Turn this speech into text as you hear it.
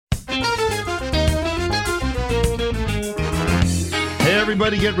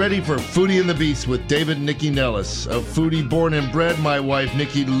everybody, get ready for Foodie and the Beast with David and Nycci Nellis. A foodie born and bred, my wife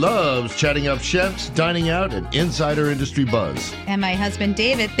Nycci loves chatting up chefs, dining out, and insider industry buzz. And my husband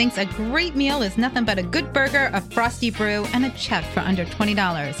David thinks a great meal is nothing but a good burger, a frosty brew, and a check for under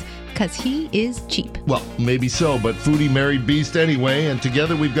 $20. Because he is cheap. Well, maybe so, but Foodie married Beast anyway, and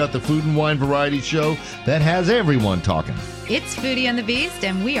together we've got the food and wine variety show that has everyone talking. It's Foodie and the Beast,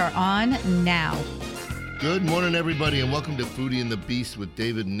 and we are on now. Good morning, everybody, and welcome to Foodie and the Beast with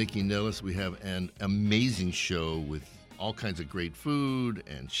David and Nycci Nellis. We have an amazing show with all kinds of great food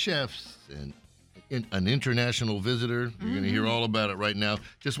and chefs and an international visitor. You're going to hear all about it right now.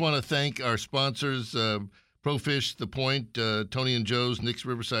 Just want to thank our sponsors, ProFish, The Point, Tony and Joe's, Nick's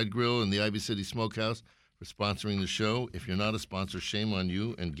Riverside Grill, and the Ivy City Smokehouse for sponsoring the show. If you're not a sponsor, shame on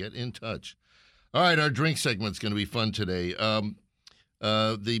you, and get in touch. All right, our drink segment's going to be fun today.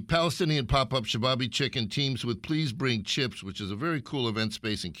 The Palestinian pop-up Shababi Chicken teams with Please Bring Chips, which is a very cool event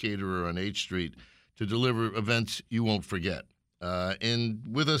space and caterer on H Street, to deliver events you won't forget. And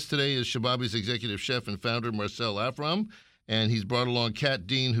with us today is Shababi's executive chef and founder, Marcelle Afram, and he's brought along Kat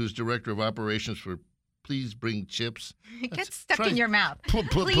Dean, who's director of operations for Please Bring Chips. It gets stuck in your mouth.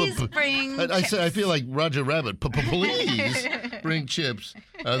 Please bring chips. I feel like Roger Rabbit. Please bring chips.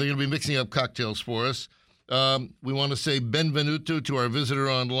 They're going to be mixing up cocktails for us. We want to say benvenuto to our visitor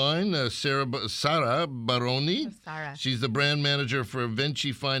online, Sara Baroni. Sara. She's the brand manager for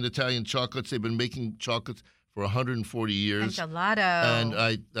Venchi Fine Italian Chocolates. They've been making chocolates for 140 years. And gelato.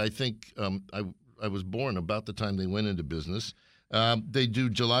 And I think I was born about the time they went into business. They do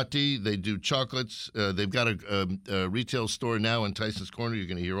gelati. They do chocolates. They've got a retail store now in Tyson's Corner. You're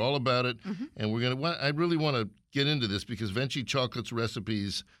going to hear all about it. Mm-hmm. And I really want to get into this because Venchi Chocolates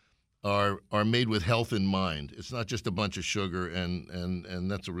recipes are made with health in mind. It's not just a bunch of sugar, and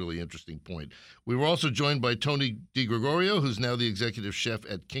that's a really interesting point. We were also joined by Tony DiGregorio, who's now the executive chef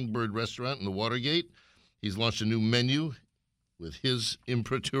at Kingbird restaurant in the Watergate. He's launched a new menu with his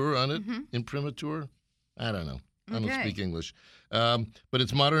imprimatur on it. Mm-hmm. Imprimatur? I don't know. I don't speak English. But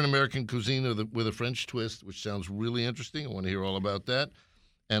it's modern American cuisine with a French twist, which sounds really interesting. I want to hear all about that.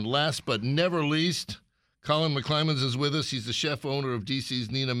 And last but never least, Colin McClimans is with us. He's the chef owner of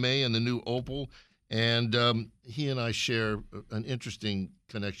DC's Nina May and the new Opal. And he and I share an interesting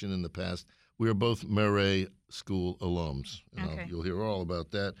connection in the past. We are both Murray School alums. And you'll hear all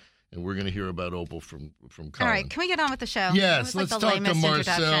about that. And we're going to hear about Opal from Colin. All right, can we get on with the show? Yes, let's talk to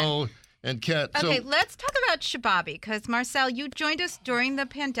Marcelle and Kat. Okay, let's talk about Shababi, because Marcelle, you joined us during the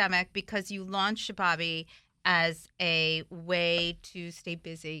pandemic because you launched Shababi as a way to stay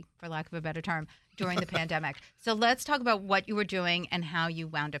busy, for lack of a better term, during the pandemic. So let's talk about what you were doing and how you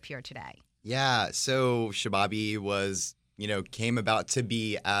wound up here today. Yeah, so Shababi came about to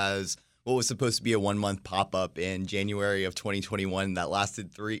be as what was supposed to be a 1-month pop-up in January of 2021 that lasted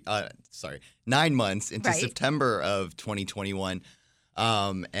 9 months into September of 2021.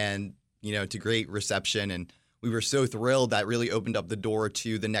 And to great reception. And we were so thrilled that really opened up the door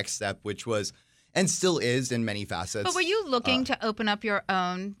to the next step, which was, and still is in many facets. But were you looking to open up your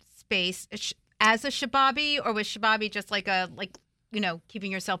own space as a Shababi, or was Shababi just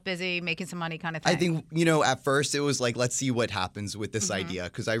keeping yourself busy, making some money kind of thing? I think, at first it was like, let's see what happens with this idea.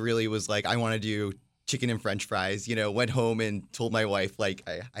 Because I really was like, I want to do chicken and French fries. Went home and told my wife, I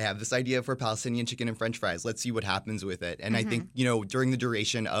have this idea for Palestinian chicken and French fries. Let's see what happens with it. And I think, during the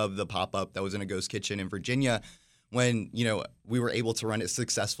duration of the pop-up that was in a ghost kitchen in Virginia, when, we were able to run it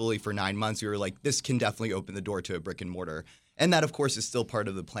successfully for 9 months, we were like, this can definitely open the door to a brick and mortar. And that, of course, is still part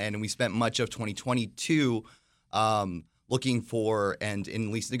of the plan. And we spent much of 2022 looking for and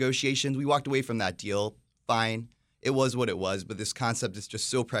in lease negotiations. We walked away from that deal. Fine. It was what it was. But this concept is just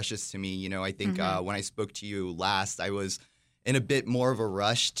so precious to me. I think when I spoke to you last, I was in a bit more of a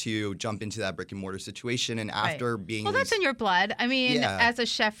rush to jump into that brick and mortar situation. And after being... Well, that's in your blood. I mean, as a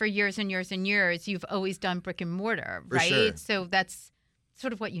chef for years and years and years, you've always done brick and mortar, right? Sure. So that's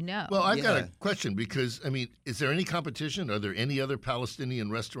sort of what you know. Well, I've got a question because, is there any competition? Are there any other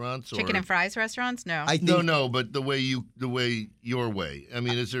Palestinian restaurants? Chicken and fries restaurants? No. No, but your way.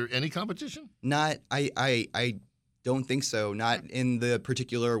 Is there any competition? I don't think so. Not in the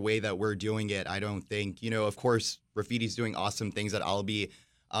particular way that we're doing it, I don't think. Of course, Rafiti's doing awesome things at Albi.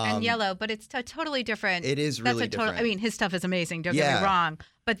 And Yellow, but it's totally different. It is really different. His stuff is amazing, don't get me wrong,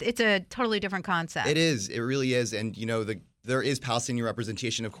 but it's a totally different concept. It is. It really is. And, there is Palestinian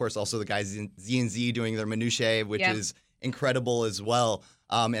representation, of course, also the guys Z&Z doing their minutiae, which is incredible as well.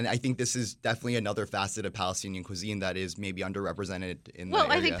 And I think this is definitely another facet of Palestinian cuisine that is maybe underrepresented in the area.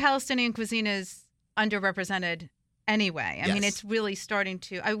 Well, I think Palestinian cuisine is underrepresented anyway. I mean, it's really starting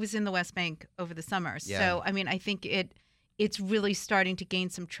to – I was in the West Bank over the summer. So, I think it it's really starting to gain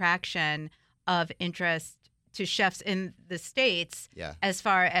some traction of interest to chefs in the States as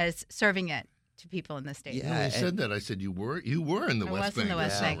far as serving it to people in the States. Yeah, when I said that, I said you were in the West Bank. I was in the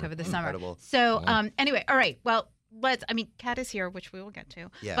West Bank over the summer. Incredible. So anyway, all right. Well, Kat is here, which we will get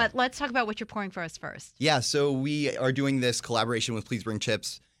to. Yeah. But let's talk about what you're pouring for us first. Yeah, so we are doing this collaboration with Please Bring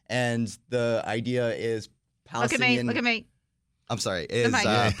Chips, and the idea is Palestinian. Look at me. I'm sorry. Is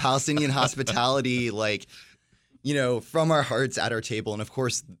Palestinian hospitality, like, you know, from our hearts at our table. And of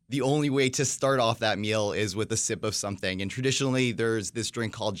course, the only way to start off that meal is with a sip of something. And traditionally, there's this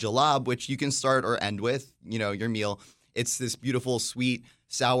drink called jalab, which you can start or end with, you know, your meal. It's this beautiful, sweet,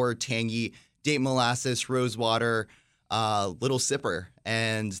 sour, tangy date molasses, rose water, little sipper.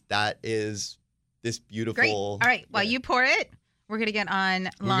 And that is this beautiful. Great. All right. While you pour it, we're going to get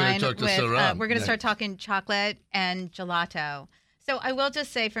online with, we're going to start talking chocolate and gelato. So I will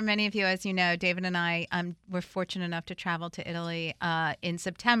just say, for many of you, as you know, David and I were fortunate enough to travel to Italy in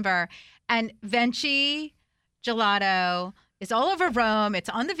September. And Venchi Gelato is all over Rome. It's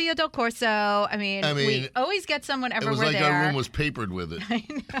on the Via del Corso. I mean we always get someone everywhere there. It was like our room was papered with it. I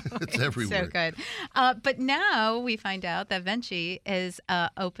know. It's everywhere. So good. But now we find out that Venchi is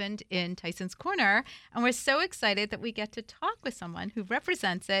opened in Tyson's Corner. And we're so excited that we get to talk with someone who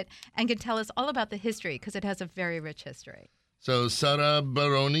represents it and can tell us all about the history, because it has a very rich history. So Sara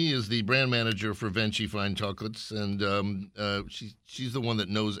Baroni is the brand manager for Venchi Fine Chocolates, and she's the one that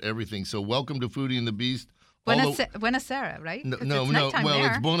knows everything. So welcome to Foodie and the Beast. Buonasera, right? No. Well,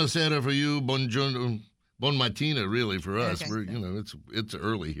 it's buonasera for you, buongiorno, buon mattina, really, for us. Okay. We're, it's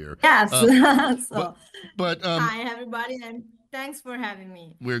early here. Yes. But hi, everybody, and thanks for having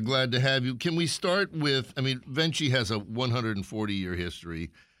me. We're glad to have you. Can we start with? Venchi has a 140-year history.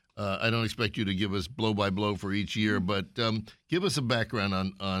 I don't expect you to give us blow by blow for each year, but give us a background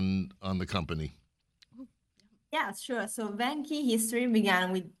on the company. Yeah, sure. So Venchi history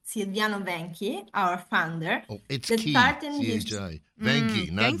began with Silviano Venchi, our founder. Oh, it's key. C-H-I.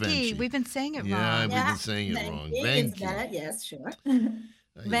 Venchi, not Venchi. We've been saying it wrong. Yeah, we've been saying it wrong. Venchi. Yes, sure.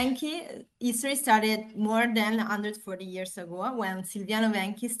 Venchi history started more than 140 years ago when Silviano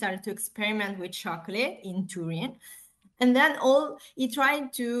Venchi started to experiment with chocolate in Turin. And then he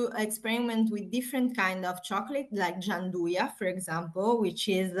tried to experiment with different kind of chocolate, like Gianduja, for example, which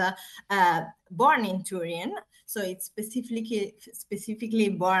is born in Turin. So it's specifically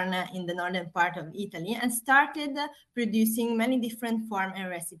born in the northern part of Italy, and started producing many different forms and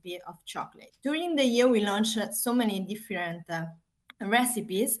recipes of chocolate. During the year, we launched so many different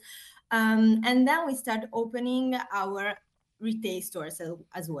recipes. And then we started opening our retail stores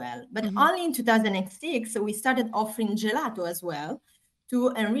as well. But only in 2006, we started offering gelato as well to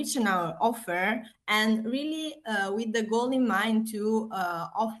enrich our offer, and really with the goal in mind to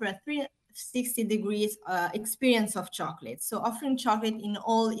offer a 360 degrees experience of chocolate. So offering chocolate in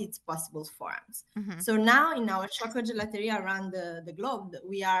all its possible forms. So now in our chocolate gelateria around the globe,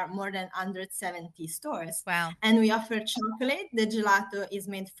 we are more than 170 stores. Wow. And we offer chocolate. The gelato is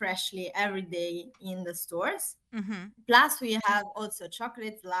made freshly every day in the stores. Plus, we have also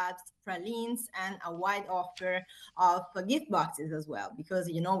chocolate labs, pralines, and a wide offer of gift boxes as well, because,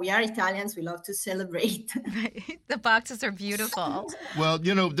 we are Italians, we love to celebrate. Right. The boxes are beautiful. Well,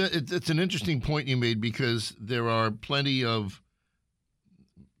 it's an interesting point you made, because there are plenty of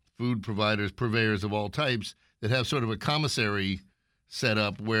food purveyors of all types that have sort of a commissary set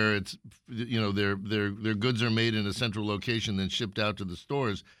up where it's, their goods are made in a central location, then shipped out to the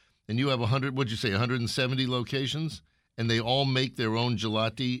stores. And you have 170 locations, and they all make their own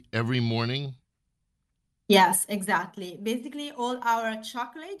gelati every morning? Yes, exactly. Basically, all our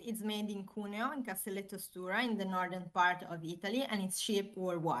chocolate is made in Cuneo, in Castelletto Stura, in the northern part of Italy, and it's shipped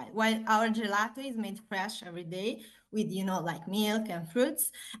worldwide. While our gelato is made fresh every day with, like milk and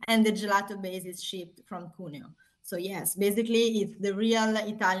fruits, and the gelato base is shipped from Cuneo. So yes, basically, it's the real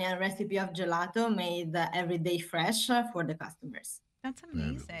Italian recipe of gelato made every day fresh for the customers. That's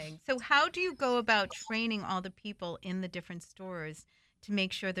amazing. So how do you go about training all the people in the different stores to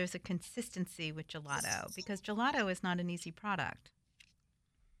make sure there's a consistency with gelato? Because gelato is not an easy product.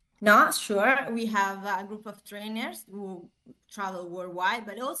 No, sure. We have a group of trainers who travel worldwide,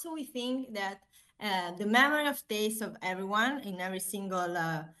 but also we think that the memory of taste of everyone in every single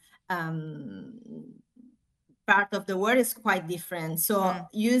part of the world is quite different. So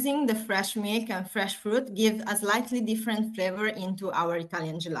using the fresh milk and fresh fruit gives a slightly different flavor into our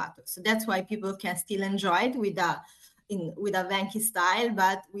Italian gelato. So that's why people can still enjoy it with a Venchi style,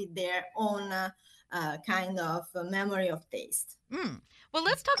 but with their own kind of memory of taste. Well,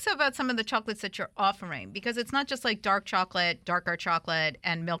 let's talk about some of the chocolates that you're offering, because it's not just like darker chocolate,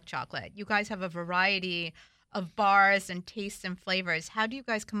 and milk chocolate. You guys have a variety of bars and tastes and flavors. How do you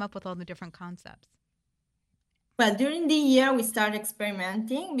guys come up with all the different concepts? Well, during the year, we started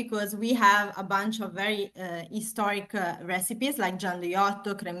experimenting because we have a bunch of very historic recipes like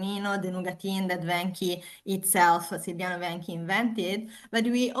gianduiotto, cremino, the nougatine that Venchi itself, Silviano Venchi, invented. But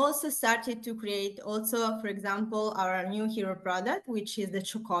we also started to create also, for example, our new hero product, which is the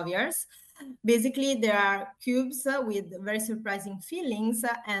chocoviers. Basically, there are cubes with very surprising fillings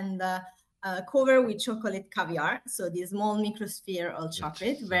and covered with chocolate caviar. So this small microsphere of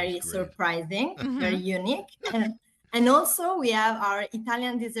chocolate, very surprising, very unique. And also we have our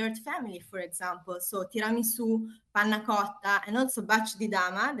Italian dessert family, for example. So tiramisu, panna cotta, and also baci di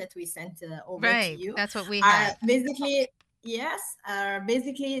dama that we sent over to you. That's what we have. Basically, are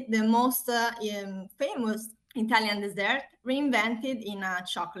basically the most famous Italian dessert reinvented in a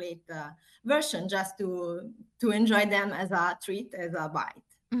chocolate version, just to enjoy them as a treat, as a bite.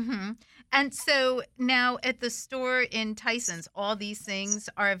 Mm-hmm. And so now at the store in Tyson's, all these things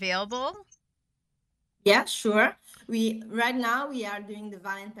are available? Yeah, sure. Right now we are doing the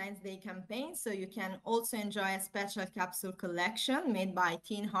Valentine's Day campaign, so you can also enjoy a special capsule collection made by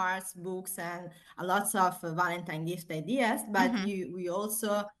teen hearts, books, and lots of Valentine gift ideas. But you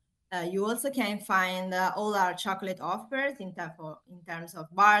also can find all our chocolate offers in terms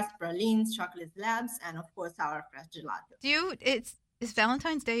of bars, pralines, chocolate slabs, and of course our fresh gelato. Is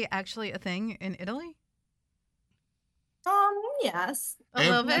Valentine's Day actually a thing in Italy? Yes. A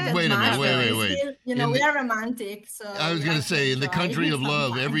little bit. Wait a minute. Wait. Still, we are romantic, so I was going to say, in the country of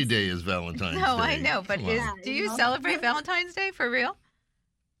love, every day is Valentine's Day. No, I know, but do you celebrate Valentine's Day for real?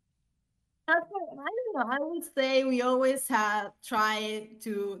 I don't know. I would say we always try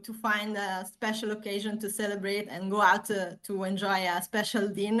to find a special occasion to celebrate and go out to enjoy a special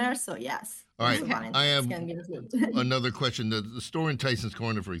dinner. So yes. All right. I have another question. The store in Tyson's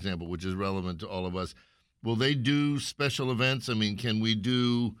Corner, for example, which is relevant to all of us, will they do special events? I mean, can we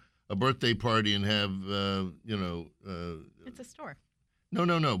do a birthday party and have, It's a store.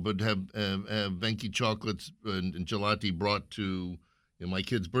 No, but have Venchi chocolates and gelati brought to my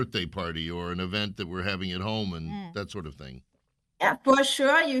kid's birthday party or an event that we're having at home and that sort of thing? Yeah, for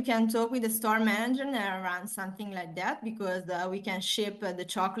sure. You can talk with the store manager and run something like that because we can ship the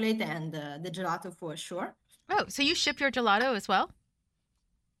chocolate and the gelato for sure. Oh, so you ship your gelato as well?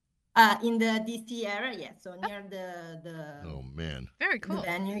 In the DC area, yes. So near the oh man, very cool. The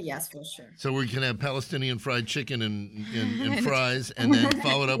venue, yes, for sure. So we can have Palestinian fried chicken and fries, and then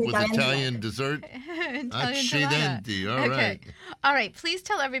follow it up with Italian dessert. Accidenti. All right. Please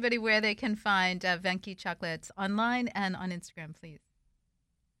tell everybody where they can find Venchi chocolates online and on Instagram, please.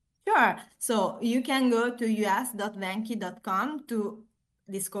 Sure. So you can go to us.venchi.com to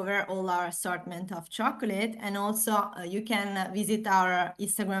discover all our assortment of chocolate, and also you can visit our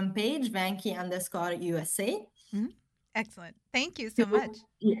Instagram page Venchi_USA. Excellent. Thank you so much.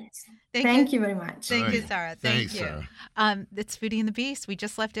 Yes. Thank you very much. Thank you, Sara. Thank you. Sarah. It's Foodie and the Beast. We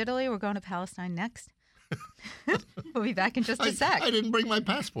just left Italy. We're going to Palestine next. We'll be back in just a sec. I didn't bring my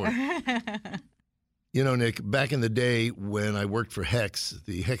passport. Nick, back in the day when I worked for Hex,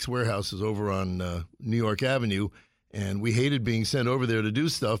 the Hex warehouse is over on New York Avenue. And we hated being sent over there to do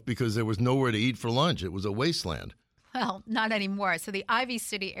stuff because there was nowhere to eat for lunch. It was a wasteland. Well, not anymore. So the Ivy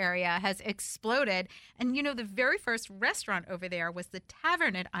City area has exploded. And, the very first restaurant over there was the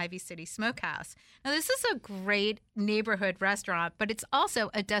Tavern at Ivy City Smokehouse. Now, this is a great neighborhood restaurant, but it's also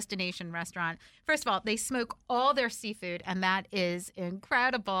a destination restaurant. First of all, they smoke all their seafood, and that is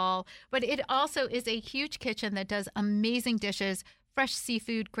incredible. But it also is a huge kitchen that does amazing dishes, fresh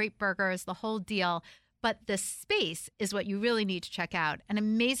seafood, great burgers, the whole deal. But the space is what you really need to check out. An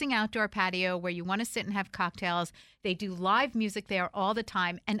amazing outdoor patio where you want to sit and have cocktails. They do live music there all the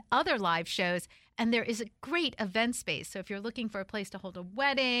time and other live shows. And there is a great event space. So if you're looking for a place to hold a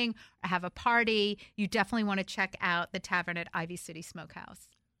wedding or have a party, you definitely want to check out the Tavern at Ivy City Smokehouse.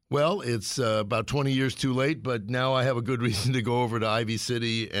 Well, it's about 20 years too late, but now I have a good reason to go over to Ivy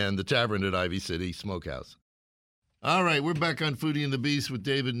City and the Tavern at Ivy City Smokehouse. All right, we're back on Foodie and the Beast with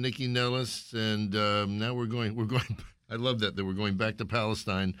David and Nycci Nellis, and now we're going. I love that we're going back to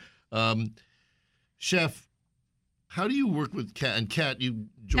Palestine. Chef, how do you work with Kat? And Kat, you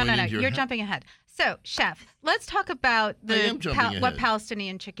joined in here. No, you're jumping ahead. So, Chef, let's talk about what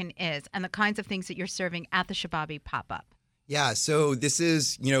Palestinian chicken is and the kinds of things that you're serving at the Shababi pop-up. Yeah, so this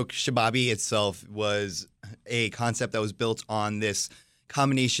is, Shababi itself was a concept that was built on this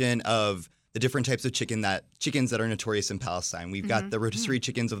combination of the different types of chickens that are notorious in Palestine. We've got the rotisserie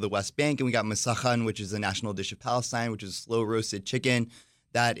chickens of the West Bank, and we got masakhan, which is a national dish of Palestine, which is slow roasted chicken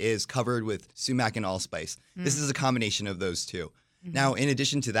that is covered with sumac and allspice. This is a combination of those two. Now, in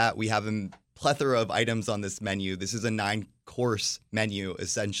addition to that, we have in plethora of items on this menu. This is a 9-course menu,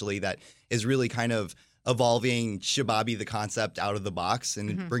 essentially, that is really kind of evolving Shababi, the concept, out of the box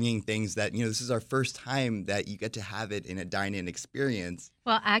and bringing things that, this is our first time that you get to have it in a dine-in experience.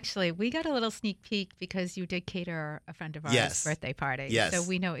 Well, actually, we got a little sneak peek because you did cater a friend of ours' birthday party. Yes. So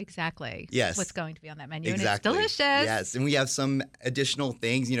we know exactly what's going to be on that menu. Exactly. And it's delicious. Yes. And we have some additional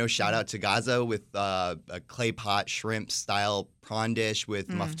things, shout out to Gaza with a clay pot shrimp style prawn dish with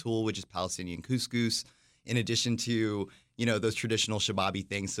maftool, which is Palestinian couscous, in addition to, those traditional Shababi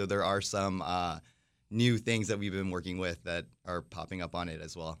things. So there are some new things that we've been working with that are popping up on it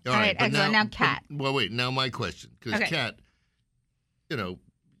as well. All right, excellent. Now, Kat. Well, wait. Now my question, because Kat,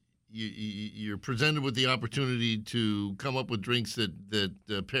 you're presented with the opportunity to come up with drinks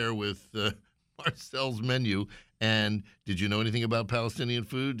that pair with Marcelle's menu. And did you know anything about Palestinian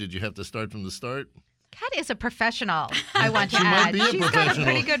food? Did you have to start from the start? Kat is a professional, I want to She add. might be a She's got professional. a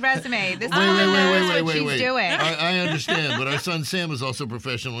pretty good resume. This woman knows what she's doing. I understand, but our son Sam is also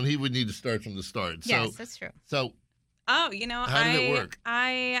professional, and he would need to start from the start. Yes, that's true. So, how did it work?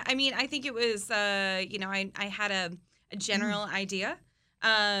 I mean, I think it was, I had a general idea,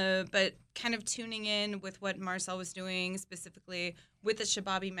 but kind of tuning in with what Marcelle was doing, specifically with the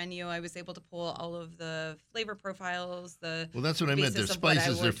Shababi menu, I was able to pull all of the flavor profiles. Well, that's what I meant. They're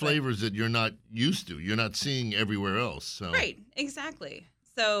spices, they're flavors that you're not used to. You're not seeing everywhere else. So. Right, exactly.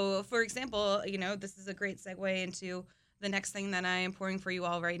 So, for example, this is a great segue into the next thing that I am pouring for you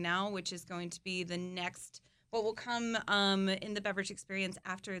all right now, which is going to be what will come in the beverage experience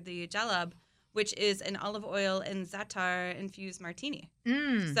after the jalab, which is an olive oil and za'atar infused martini.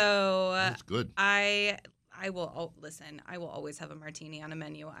 So that's good. I will always have a martini on a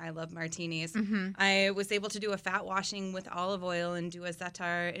menu. I love martinis. I was able to do a fat washing with olive oil and do a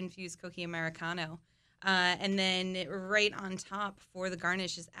za'atar infused cookie Americano. And then right on top for the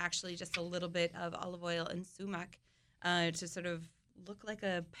garnish is actually just a little bit of olive oil and sumac to sort of look like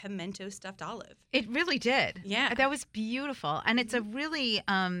a pimento stuffed olive. It really did. Yeah. That was beautiful. And it's a really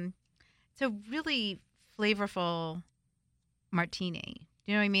flavorful martini.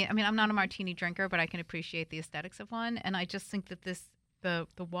 Do you know what I mean? I mean, I'm not a martini drinker, but I can appreciate the aesthetics of one. And I just think that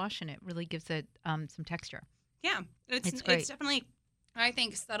the wash in it really gives it some texture. Yeah. It's great. It's definitely, I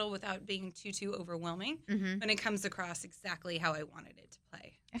think, subtle without being too overwhelming. But it comes across exactly how I wanted it to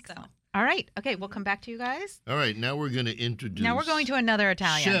play. Excellent. All right. Okay, we'll come back to you guys. All right, now we're going to introduce... Now we're going to another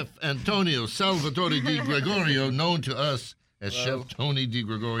Italian. Chef Antonio Salvatore DiGregorio, known to us as Chef Tony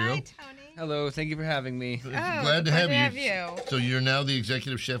DiGregorio. Hi, Tony. Hello, thank you for having me. Glad to have you. So you're now the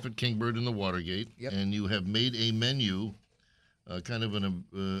executive chef at Kingbird in the Watergate, and you have made a menu, kind of an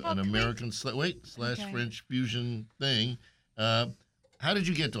American French fusion thing. How did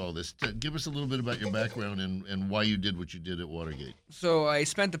you get to all this? Give us a little bit about your background and why you did what you did at Watergate. So I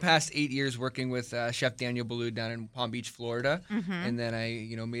spent the past 8 years working with Chef Daniel Boulud down in Palm Beach, Florida, and then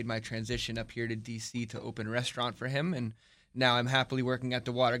I, made my transition up here to D.C. to open a restaurant for him, and now I'm happily working at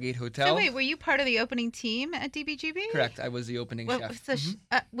the Watergate Hotel. So wait, were you part of the opening team at DBGB? Correct, I was the opening chef. So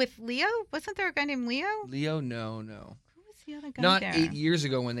with Leo? Wasn't there a guy named Leo? Leo? No. Who was the other guy Not there? 8 years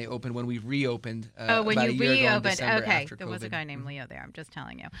ago when they opened, when we reopened. When about you a year ago in reopened. December Okay, after there was a COVID. guy named Leo there. I'm just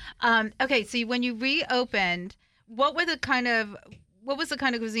telling you. Okay, so when you reopened, what was the kind of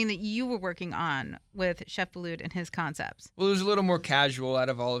cuisine that you were working on with Chef Boulud and his concepts? Well, it was a little more casual out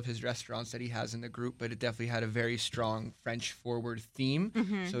of all of his restaurants that he has in the group, but it definitely had a very strong French-forward theme.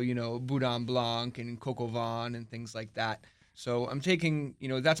 So, Boudin Blanc and Coq au vin and things like that. So I'm taking,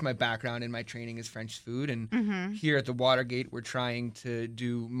 that's my background and my training is French food. And here at the Watergate, we're trying to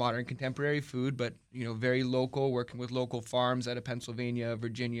do modern contemporary food, but, very local, working with local farms out of Pennsylvania,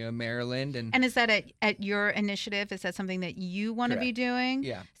 Virginia, Maryland. And is that at your initiative? Is that something that you want to be doing?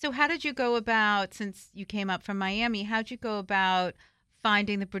 Yeah. So how did you go about, since you came up from Miami, how'd you go about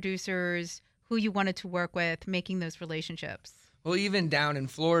finding the producers who you wanted to work with, making those relationships? Well, even down in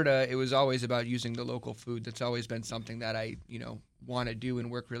Florida, it was always about using the local food. That's always been something that I, want to do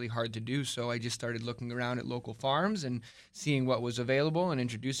and work really hard to do. So I just started looking around at local farms and seeing what was available and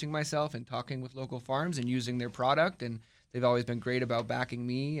introducing myself and talking with local farms and using their product. And they've always been great about backing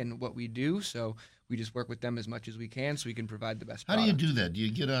me and what we do. So we just work with them as much as we can so we can provide the best product. How do you do that? Do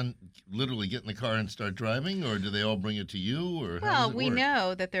you literally get in the car and start driving, or do they all bring it to you? Or how does it we work?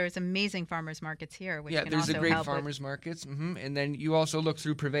 know that there's amazing farmers markets here, which can there's also the great help farmers markets. And then you also look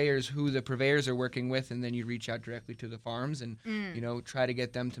through purveyors, who the purveyors are working with, and then you reach out directly to the farms and, try to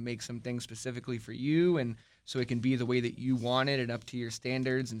get them to make some things specifically for you, and so it can be the way that you want it and up to your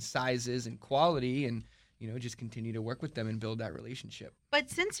standards and sizes and quality, and just continue to work with them and build that relationship. But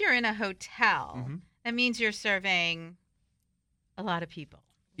since you're in a hotel, that means you're serving a lot of people.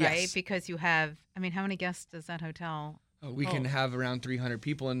 right? Yes. Because you have, I mean, how many guests does that hotel? We can have around 300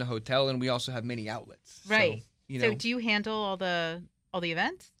 people in the hotel, and we also have many outlets. Right. So, So do you handle all the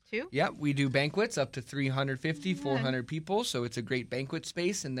events too? Yeah, we do banquets up to 350, 400 people. So it's a great banquet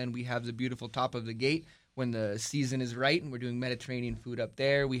space. And then we have the beautiful top of the gate when the season is right, and we're doing Mediterranean food up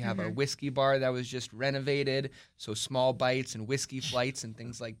there. We have our whiskey bar that was just renovated. So small bites and whiskey flights and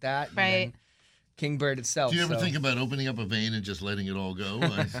things like that. Right. And then Kingbird itself. Do you ever think about opening up a vein and just letting it all go?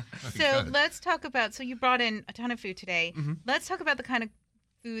 So let's talk about, so you brought in a ton of food today. Let's talk about the kind of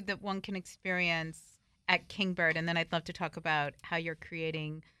food that one can experience at Kingbird, and then I'd love to talk about how you're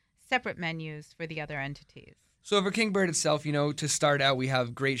creating separate menus for the other entities. So for Kingbird itself, to start out, we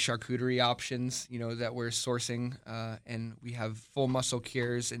have great charcuterie options, that we're sourcing, and we have full muscle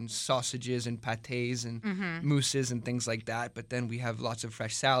cures and sausages and pâtés and mousses and things like that. But then we have lots of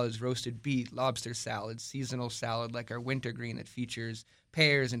fresh salads, roasted beet, lobster salad, seasonal salad like our wintergreen that features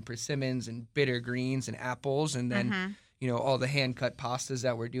pears and persimmons and bitter greens and apples, and then all the hand-cut pastas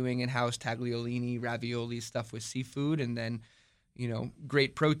that we're doing in-house, tagliolini, ravioli, stuff with seafood, and then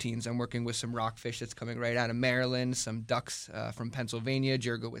great proteins. I'm working with some rockfish that's coming right out of Maryland, some ducks from Pennsylvania,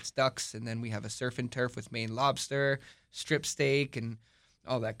 Jergowitz ducks, and then we have a surf and turf with Maine lobster, strip steak, and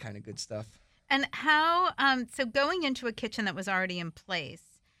all that kind of good stuff. And how, so going into a kitchen that was already in place,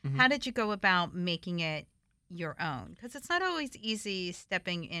 how did you go about making it your own? Because it's not always easy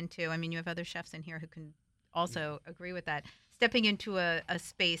stepping into, I mean, you have other chefs in here who can also agree with that, stepping into a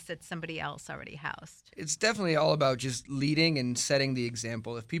space that somebody else already housed. It's definitely all about just leading and setting the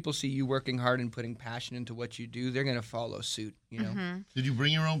example. If people see you working hard and putting passion into what you do, they're going to follow suit, Did you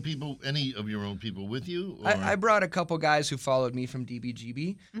bring your own people, any of your own people with you? Or? I brought a couple guys who followed me from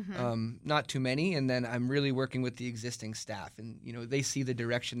DBGB, not too many, and then I'm really working with the existing staff. And, they see the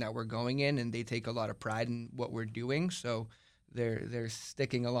direction that we're going in, and they take a lot of pride in what we're doing, so they're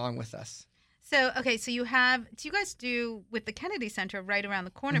sticking along with us. So, okay, so you guys do, with the Kennedy Center right around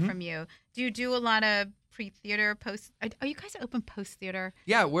the corner from you, do you do a lot of pre-theater, are you guys open post-theater?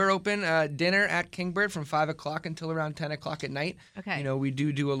 Yeah, we're open dinner at Kingbird from 5 o'clock until around 10 o'clock at night. Okay. We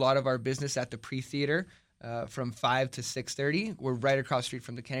do a lot of our business at the pre-theater from 5 to 6:30. We're right across the street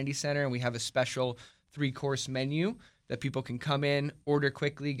from the Kennedy Center, and we have a special 3-course menu that people can come in, order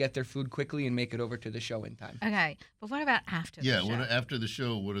quickly, get their food quickly, and make it over to the show in time. Okay, but what about after the show? Yeah, after the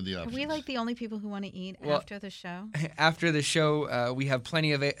show, what are the options? Are we like the only people who want to eat after the show? After the show, we have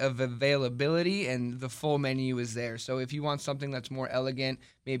plenty of availability, and the full menu is there. So if you want something that's more elegant,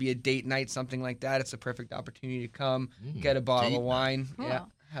 maybe a date night, something like that, it's a perfect opportunity to come, get a bottle of wine. Cool. Yeah.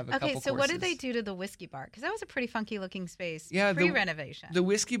 Have a couple so courses. what did they do to the whiskey bar? Because that was a pretty funky looking space Yeah, pre-renovation. The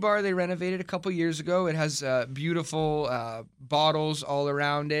whiskey bar they renovated a couple years ago. It has beautiful bottles all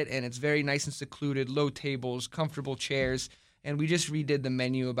around it, and it's very nice and secluded, low tables, comfortable chairs. And we just redid the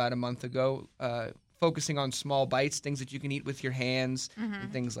menu about a month ago, focusing on small bites, things that you can eat with your hands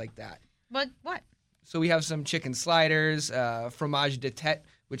and things like that. What? So we have some chicken sliders, fromage de tête,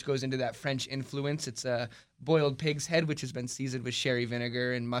 which goes into that French influence. It's a boiled pig's head, which has been seasoned with sherry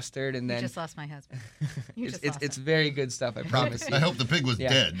vinegar and mustard. And then You just lost my husband. It's very good stuff, I promise you. I hope the pig was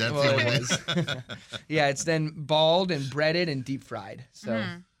dead. That's Well, the it was. Yeah, it's then balled and breaded and deep fried. So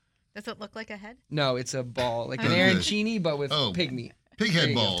Does it look like a head? no, it's a ball, like an Oh, good. arancini, but with pig meat. Pig There head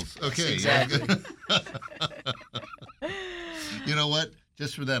you go. balls. Okay. Exactly. You know what?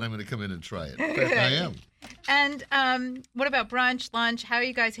 Just for that, I'm going to come in and try it. I am. And what about brunch, lunch? How are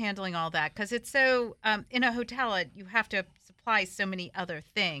you guys handling all that? Because it's so in a hotel, you have to supply so many other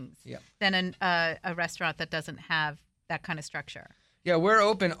things than a restaurant that doesn't have that kind of structure. Yeah, we're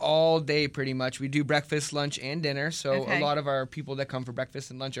open all day pretty much. We do breakfast, lunch, and dinner. So Okay. a lot of our people that come for breakfast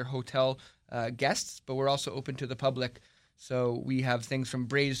and lunch are hotel guests, but we're also open to the public. So we have things from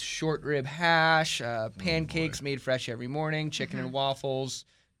braised short rib hash, pancakes made fresh every morning, chicken and waffles,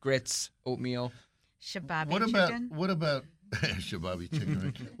 grits, oatmeal. Shababi Chicken? chicken? What about Shababi Chicken?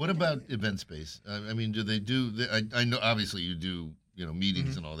 Right? What about event space? I mean, do they do? I know obviously you do,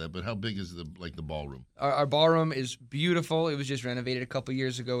 meetings and all that, but how big is the ballroom? Our ballroom is beautiful. It was just renovated a couple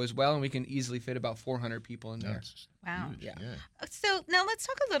years ago as well, and we can easily fit about 400 people in there. That's Wow. huge, Yeah. So now let's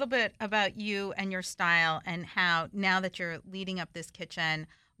talk a little bit about you and your style and how now that you're leading up this kitchen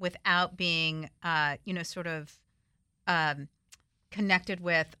without being, sort of connected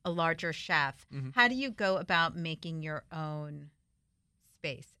with a larger chef, how do you go about making your own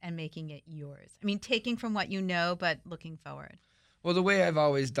space and making it yours? I mean, taking from what you know, but looking forward. Well, the way I've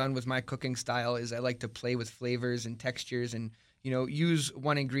always done with my cooking style is I like to play with flavors and textures and, use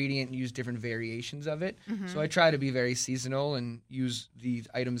one ingredient and use different variations of it. So I try to be very seasonal and use the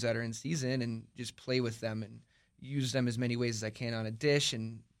items that are in season and just play with them and, use them as many ways as I can on a dish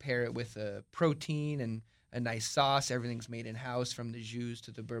and pair it with a protein and a nice sauce. Everything's made in-house, from the jus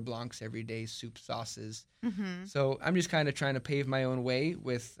to the beurre blancs, everyday soup sauces. Mm-hmm. So I'm just kind of trying to pave my own way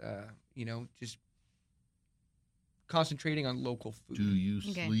with, just concentrating on local food. Do you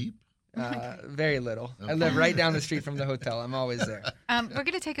sleep? Very little. Okay. I live right down the street from the hotel. I'm always there. We're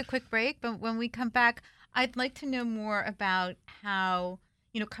going to take a quick break, but when we come back, I'd like to know more about how,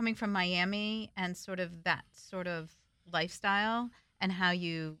 coming from Miami and sort of that sort of lifestyle, and how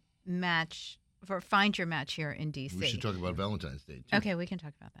you find your match here in D.C. We should talk about Valentine's Day, too. Okay, we can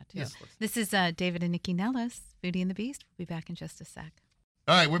talk about that, too. Yes. This is David and Nycci Nellis, Foodie and the Beast. We'll be back in just a sec.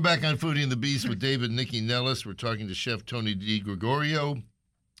 All right, we're back on Foodie and the Beast with David and Nycci Nellis. We're talking to Chef Tony DiGregorio,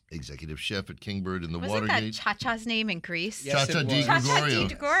 executive chef at Kingbird in the Wasn't Watergate. that Cha-Cha's name in Greece? Yes, Cha-Cha it was. DiGregorio.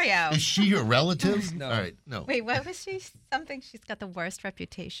 Cha-Cha DiGregorio. Is she your relative? No. All right, no. Wait, what was she? Something, she's got the worst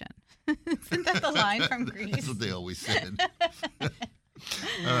reputation. Isn't that the line from That's Greece? what they always said. All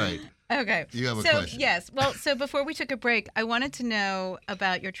right. Okay. You have a so, question. Yes. Well, so before we took a break, I wanted to know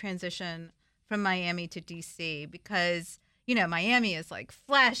about your transition from Miami to D.C. because, Miami is like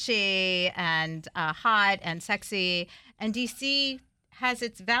flashy and hot and sexy, and D.C. has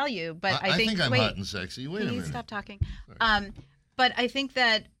its value. But I think I'm wait, hot and sexy. Wait a can you minute. stop talking? Sorry. But I think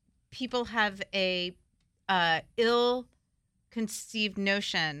that people have a ill-conceived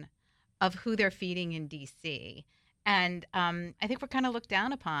notion of who they're feeding in D.C. And I think we're kind of looked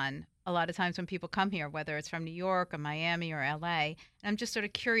down upon a lot of times when people come here, whether it's from New York or Miami or L.A. And I'm just sort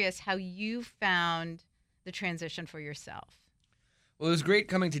of curious how you found the transition for yourself. Well, it was great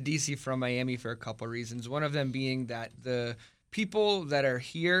coming to D.C. from Miami for a couple of reasons. One of them being that the people that are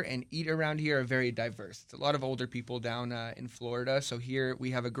here and eat around here are very diverse. It's a lot of older people down in Florida. So here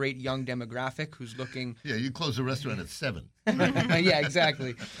we have a great young demographic who's looking. Yeah, you close the restaurant at 7. Yeah,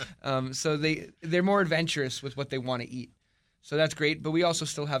 exactly. So they're more adventurous with what they want to eat. So that's great. But we also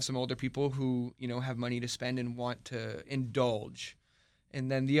still have some older people who, have money to spend and want to indulge. And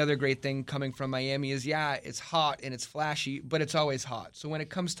then the other great thing coming from Miami is, it's hot and it's flashy, but it's always hot. So when it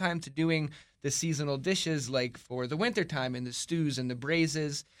comes time to doing the seasonal dishes, like for the wintertime and the stews and the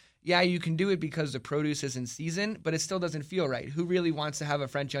braises, you can do it because the produce is in season, but it still doesn't feel right. Who really wants to have a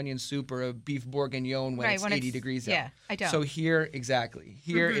French onion soup or a beef bourguignon when it's 80 degrees out? Yeah, I don't. So here,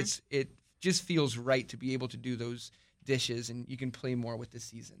 it just feels right to be able to do those dishes, and you can play more with the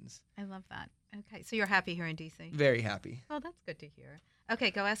seasons. I love that. Okay, so you're happy here in D.C.? Very happy. Well, that's good to hear. Okay,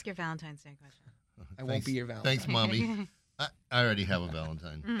 go ask your Valentine's Day question. I won't be your Valentine. Thanks, Mommy. I already have a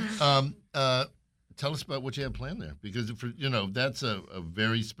Valentine. Tell us about what you have planned there, because that's a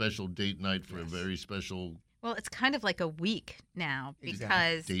very special date night for a very special. Well, it's kind of like a week now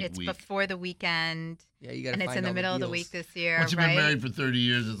because Date it's week. before the weekend. Yeah, you got to and find it's in the all middle of the deals. week this year, Once you've right? been married for 30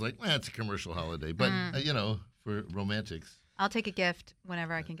 years, it's like, it's a commercial holiday. But, for romantics. I'll take a gift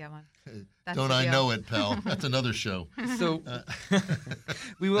whenever I can get one. That's Don't the I deal. know it, pal? That's another show. So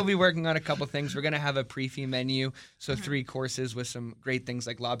we will be working on a couple things. We're going to have a pre-fee menu, so 3 courses with some great things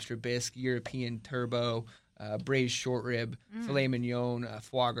like lobster bisque, European turbo, braised short rib, filet mignon,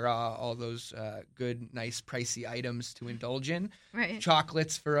 foie gras, all those good, nice, pricey items to indulge in. Right.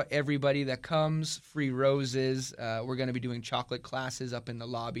 Chocolates for everybody that comes, free roses. We're going to be doing chocolate classes up in the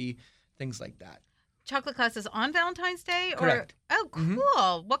lobby, things like that. Chocolate classes on Valentine's Day? Correct. Oh,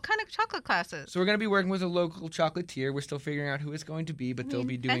 cool. What kind of chocolate classes? So we're going to be working with a local chocolatier. We're still figuring out who it's going to be, but they'll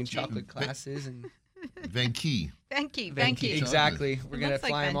be doing Venchi. chocolate classes. And Venchi. Venchi. Exactly. We're going to looks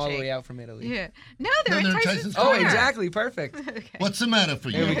like fly them all the Venchi. way out from Italy. Yeah. No, they're in they're in Tyson's Tyson's Oh, Corner. exactly. Perfect. Okay. What's the matter for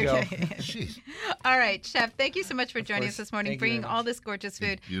you? There we go. Jeez. All right, Chef, thank you so much for joining us course. this morning, Thank you bringing very all much. this gorgeous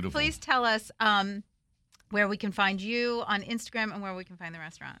food. It's beautiful. Please tell us where we can find you on Instagram and where we can find the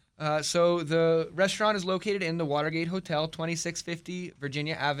restaurant. So the restaurant is located in the Watergate Hotel, 2650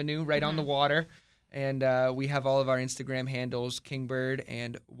 Virginia Avenue, right on the water. And we have all of our Instagram handles, Kingbird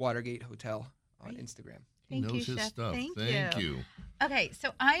and Watergate Hotel on Instagram. He Thank knows you, his Chef. stuff. Thank you. Okay,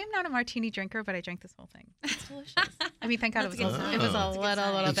 so I am not a martini drinker, but I drank this whole thing. It's delicious. I mean, thank God it was a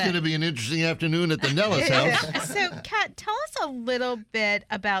little It's bit. going to be an interesting afternoon at the Nellis house. So, Kat, tell us a little bit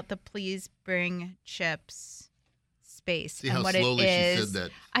about the Please Bring Chips space See and how what slowly it she is. said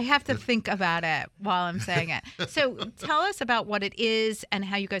that. I have to think about it while I'm saying it. So tell us about what it is and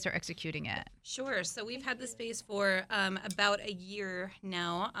how you guys are executing it. Sure. So we've had the space for about a year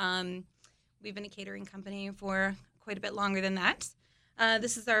now. We've been a catering company for quite a bit longer than that.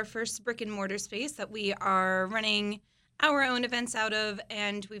 This is our first brick and mortar space that we are running our own events out of,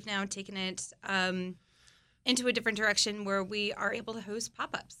 and we've now taken it into a different direction where we are able to host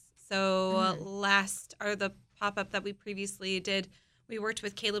pop-ups. So the pop-up that we previously did, we worked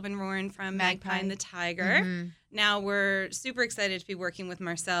with Caleb and Roran from Magpie and the Tiger now we're super excited to be working with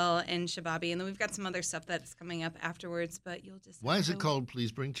Marcelle and Shababi, and then we've got some other stuff that's coming up afterwards. But you'll just Why is it called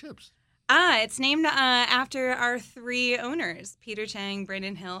Please Bring Chips? It's named after our 3 owners, Peter Chang,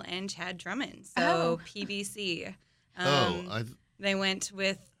 Brandon Hill, and Chad Drummond. So PBC. They went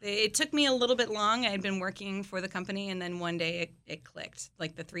with. It took me a little bit long. I had been working for the company, and then one day it clicked.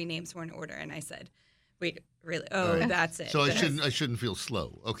 Like the 3 names were in order, and I said, "Wait, really? Oh, right. That's it." So I shouldn't feel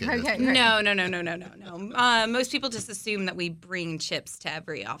slow. Okay. No. Most people just assume that we bring chips to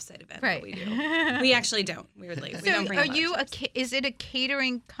every offsite event that we do. We actually don't. Weirdly, we don't bring are you is it a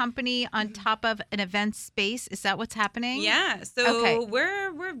catering company on top of an event space? Is that what's happening? Yeah. So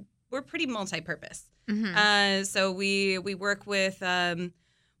we're pretty multi-purpose. Mm-hmm. So we work with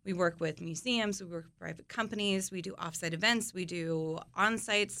museums, we work with private companies, we do offsite events, we do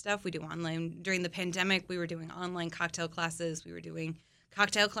on-site stuff, we do online. During the pandemic, we were doing online cocktail classes, we were doing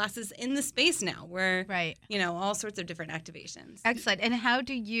cocktail classes in the space now, where all sorts of different activations. Excellent. And how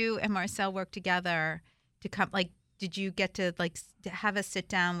do you and Marcelle work together to come? Like, did you get to have a sit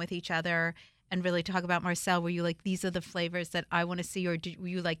down with each other and really talk about Marcelle? Were you like, these are the flavors that I want to see, or were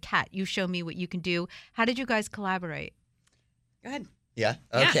you like, Kat, you show me what you can do? How did you guys collaborate? Go ahead. Yeah.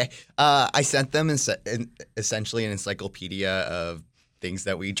 Okay. I sent them essentially an encyclopedia of things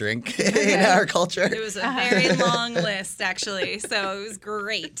that we drink in our culture. It was a very long list, actually, so it was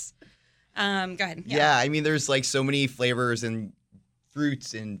great. Go ahead. Yeah. I mean, there's like so many flavors and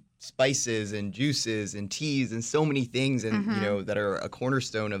fruits and spices and juices and teas and so many things, and that are a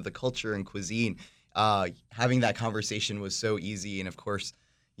cornerstone of the culture and cuisine. Having that conversation was so easy, and of course,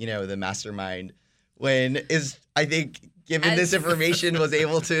 the mastermind I think, given this information, was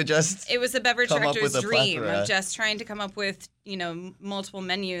able to just it was a beverage director's dream plethora of just trying to come up with multiple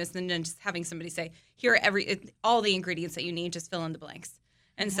menus, and then just having somebody say, here are all the ingredients that you need, just fill in the blanks.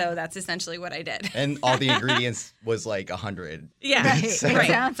 And so that's essentially what I did. And all the ingredients was like 100. Yeah, right. Right.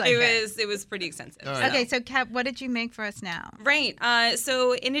 Sounds like It was pretty extensive. Right. Okay, so Kat, what did you make for us now? Right.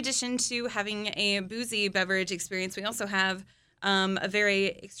 So in addition to having a boozy beverage experience, we also have a very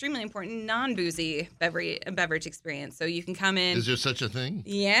extremely important non-boozy beverage experience. So you can come in. Is there such a thing?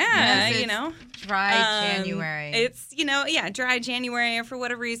 Yeah, Dry January. It's dry January, or for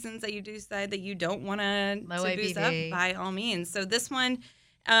whatever reasons that you decide that you don't want to booze up, by all means. So this one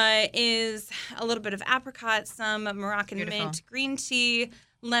is a little bit of apricot, some Moroccan mint, green tea,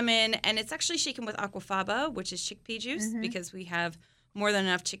 lemon, and it's actually shaken with aquafaba, which is chickpea juice, because we have more than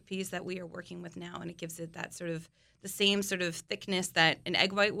enough chickpeas that we are working with now, and it gives it that sort of the same sort of thickness that an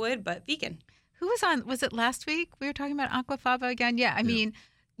egg white would, but vegan. Who was on? Was it last week? We were talking about aquafaba again. Yeah, I mean,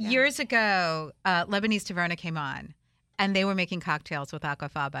 years ago, Lebanese Taverna came on, and they were making cocktails with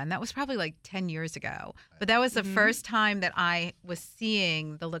aquafaba, and that was probably like 10 years ago. But that was the first time that I was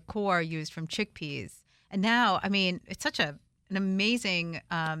seeing the liqueur used from chickpeas. And now, I mean, it's such an amazing.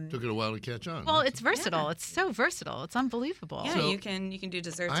 Took it a while to catch on. Well, it's versatile. Yeah. It's so versatile. It's unbelievable. Yeah, so you can do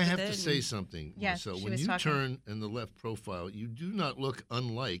desserts. I have with to say something. Yes, so when you turn in the left profile, you do not look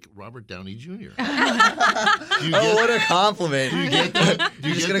unlike Robert Downey Jr. What a compliment! Do you get that?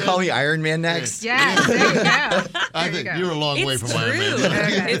 You're just gonna call me Iron Man next? Yeah, there you go. I think you're a long way from Iron Man.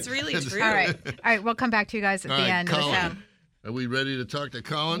 Okay. It's really true. All right. We'll come back to you guys at the end Colin. of the show. Are we ready to talk to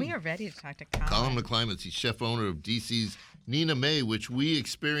Colin? We are ready to talk to Colin. Colin McClimans, he's chef owner of DC's Nina May, which we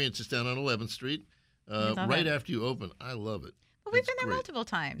experienced just down on 11th Street right after you opened. I love it. Well, we've been there multiple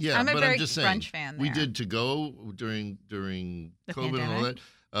times. Yeah, I'm a but very I'm just saying, brunch fan there. We did to go during COVID pandemic. and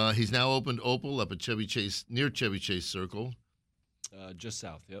all that. He's now opened Opal up at Chevy Chase, near Chevy Chase Circle. Just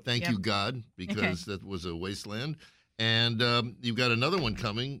south, yep. Thank you, God, because that was a wasteland. And you've got another one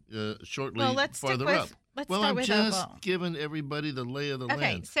coming shortly farther up. Let's well, start I'm with just Opal. giving everybody the lay of the land.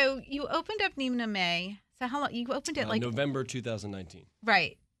 Okay, so you opened up Nina May. So how long? You opened it like November 2019.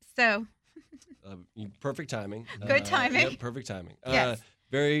 Right. So. Perfect timing. Good timing. Yep, perfect timing. Yes.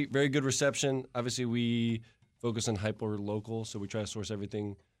 Very, very good reception. Obviously, we focus on hyper local, so we try to source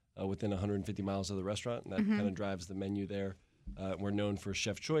everything within 150 miles of the restaurant, and that kind of drives the menu there. We're known for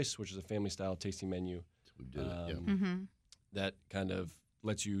Chef Choice, which is a family-style tasting menu. We did it, that kind of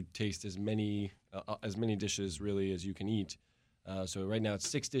lets you taste as many dishes really as you can eat. So right now it's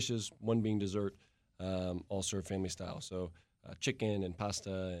 6 dishes, 1 being dessert, all served family style. So chicken and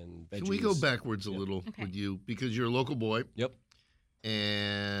pasta and veggies. Can we go backwards a little with you, because you're a local boy? Yep.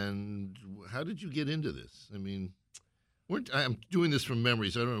 And how did you get into this? I mean, I'm doing this from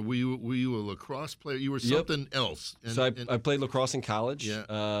memory, so I don't know. Were you a lacrosse player? You were something else. So I played lacrosse in college.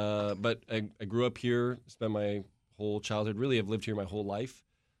 Yeah. But I grew up here, spent my whole childhood. Really, I've lived here my whole life.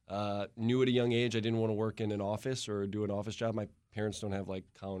 Knew at a young age I didn't want to work in an office or do an office job. My parents don't have like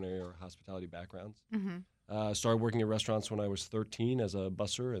culinary or hospitality backgrounds. Started working at restaurants when I was 13 as a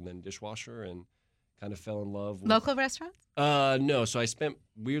busser and then dishwasher, and kind of fell in love with Local restaurants? No, so I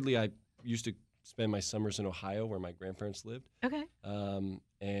used to spend my summers in Ohio where my grandparents lived. Okay.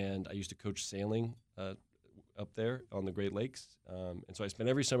 And I used to coach sailing up there on the Great Lakes. And so I spent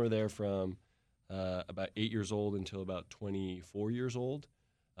every summer there from about 8 years old until about 24 years old.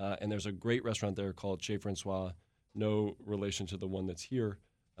 And there's a great restaurant there called Chez Francois, no relation to the one that's here.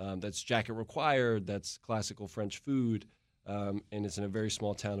 That's jacket required, that's classical French food. And it's in a very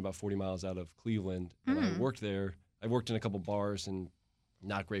small town about 40 miles out of Cleveland. And I worked there. I worked in a couple bars and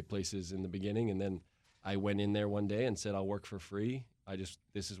not great places in the beginning. And then I went in there one day and said, I'll work for free.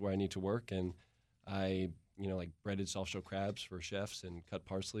 This is where I need to work. And I, breaded soft shell crabs for chefs and cut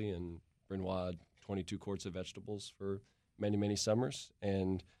parsley and brunoise 22 quarts of vegetables for many, many summers.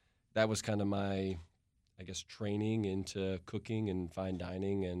 And that was kind of my, training into cooking and fine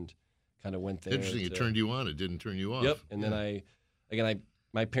dining, and kind of went there. Interesting. It turned you on. It didn't turn you off. Yep. And then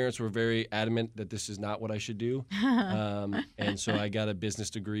my parents were very adamant that this is not what I should do. And so I got a business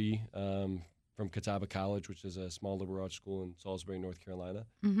degree from Catawba College, which is a small liberal arts school in Salisbury, North Carolina.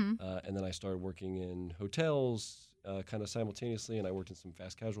 And then I started working in hotels kind of simultaneously, and I worked in some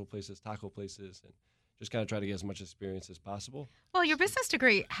fast casual places, taco places, and just kind of try to get as much experience as possible. Well, your business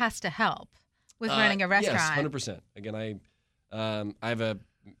degree has to help with running a restaurant. Yes, 100%. Again, I have a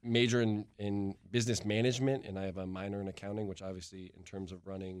major in business management, and I have a minor in accounting, which obviously in terms of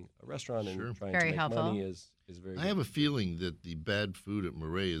running a restaurant and trying Very to make helpful. money is very good. I have a feeling that the bad food at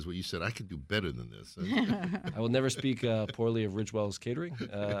Murray is what you said. I could do better than this. I will never speak poorly of Ridgewell's Catering,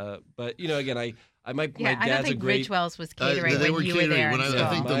 but again, my I dad's don't a think great. Ridgewell's was catering they when were you catering were there. when I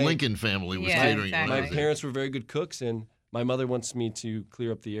think the My- Lincoln family was Yeah, catering. exactly. When I My was there. parents were very good cooks, and my mother wants me to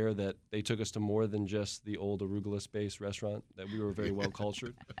clear up the air that they took us to more than just the old arugula-based restaurant, that we were very well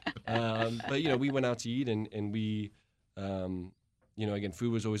cultured. But we went out to eat, and we, again,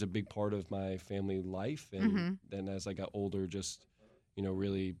 food was always a big part of my family life, and then as I got older, just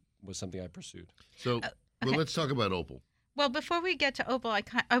really was something I pursued. So, well, let's talk about Opal. Well, before we get to Opal,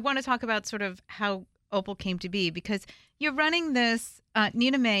 I want to talk about sort of how Opal came to be, because you're running this.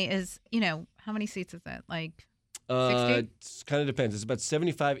 Nina May is, how many seats is it? Like 60? It kind of depends. It's about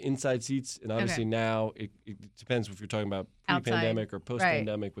 75 inside seats, and obviously now it depends if you're talking about pre-pandemic or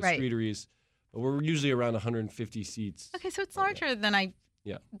post-pandemic with streeteries. But we're usually around 150 seats. Okay, so it's larger than I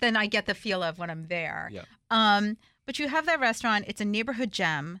get the feel of when I'm there. Yeah. But you have that restaurant. It's a neighborhood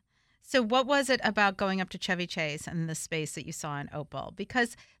gem. So what was it about going up to Chevy Chase and the space that you saw in Opal?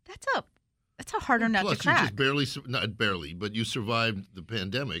 Because that's a harder nut to Plus, crack. you just not barely, but you survived the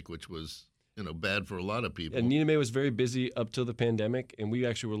pandemic, which was bad for a lot of people. And Nina May was very busy up till the pandemic, and we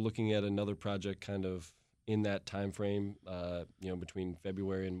actually were looking at another project kind of in that time frame, between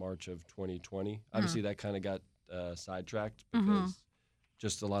February and March of 2020. Obviously, that kind of got sidetracked because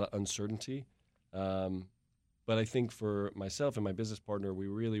just a lot of uncertainty. But I think for myself and my business partner, we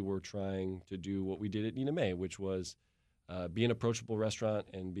really were trying to do what we did at Nina May, which was be an approachable restaurant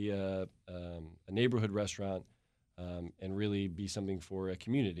and be a neighborhood restaurant. And really be something for a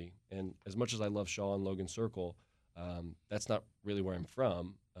community. And as much as I love Shaw and Logan Circle, that's not really where I'm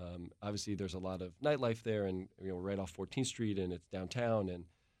from. Obviously, there's a lot of nightlife there, and we're right off 14th Street, and it's downtown.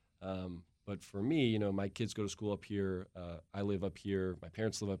 And but for me, my kids go to school up here. I live up here. My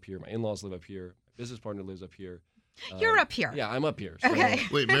parents live up here. My in-laws live up here. My business partner lives up here. You're up here. Yeah, I'm up here. So Okay.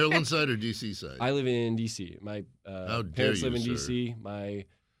 Wait, Maryland side or D.C. side? I live in D.C. My How dare parents you, live in sir. D.C.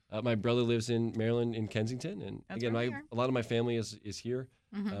 My brother lives in Maryland, in Kensington, and That's again, where we are. a lot of my family is here,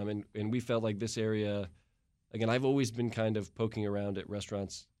 and we felt like this area. Again, I've always been kind of poking around at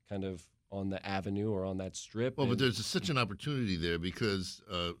restaurants, kind of on the avenue or on that strip. Well, but and- there's such an opportunity there because,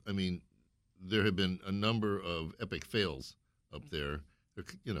 there have been a number of epic fails up there. Well,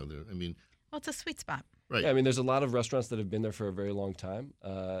 it's a sweet spot. Right. Yeah, there's a lot of restaurants that have been there for a very long time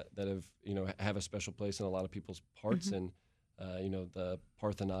that have a special place in a lot of people's hearts, and the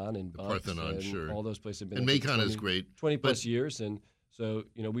Parthenon and Bump's Parthenon, and sure. all those places have been And there for Macon is great. 20 plus but- years, and so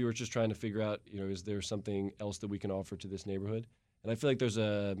we were just trying to figure out is there something else that we can offer to this neighborhood, and I feel like there's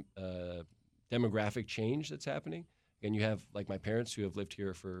a demographic change that's happening. And you have like my parents who have lived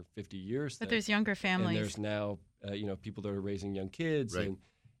here for 50 years. But there's younger families. And there's now, people that are raising young kids, Right.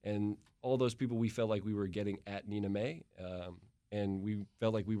 and all those people we felt like we were getting at Nina May, and we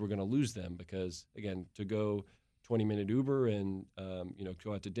felt like we were going to lose them because, again, to go 20-minute Uber and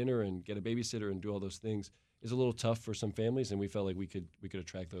go out to dinner and get a babysitter and do all those things is a little tough for some families, and we felt like we could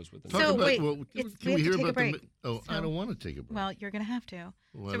attract those with them. Talk So, about, wait, well, we can have we to hear take a about break. I So- don't want to take a break. Well, you're going to have to. Well, I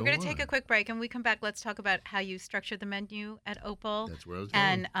So we're don't going to take wanna. a quick break, and we come back. Let's talk about how you structured the menu at Opal. That's where I was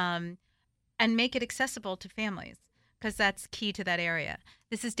going. and make it accessible to families, because that's key to that area.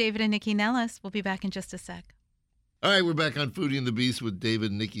 This is David and Nycci Nellis. We'll be back in just a sec. All right, we're back on Foodie and the Beast with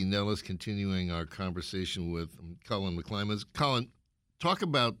David and Nycci Nellis, continuing our conversation with Colin McClimans. Colin, talk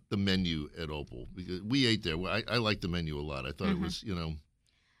about the menu at Opal, because we ate there. I like the menu a lot. I thought it was,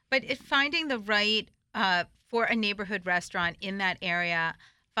 But finding the right, for a neighborhood restaurant in that area,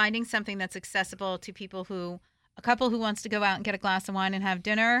 finding something that's accessible to people a couple who wants to go out and get a glass of wine and have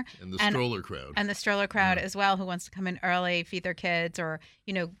dinner. And the stroller crowd. And the stroller crowd as well, who wants to come in early, feed their kids, or,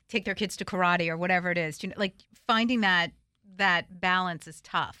 take their kids to karate or whatever it is. Like finding that balance is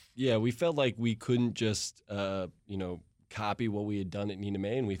tough. Yeah, we felt like we couldn't just, copy what we had done at Nina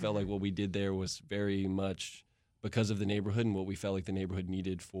May, and we felt like what we did there was very much because of the neighborhood and what we felt like the neighborhood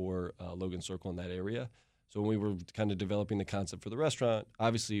needed for Logan Circle in that area. So when we were kind of developing the concept for the restaurant,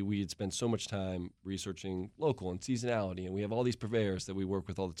 obviously we had spent so much time researching local and seasonality, and we have all these purveyors that we work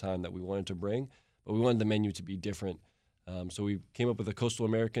with all the time that we wanted to bring, but we wanted the menu to be different. So we came up with a coastal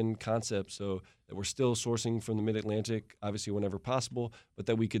American concept, so that we're still sourcing from the Mid-Atlantic, obviously whenever possible, but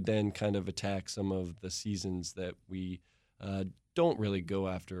that we could then kind of attack some of the seasons that we don't really go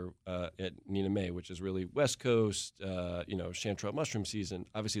after at Nina May, which is really West Coast, chanterelle mushroom season.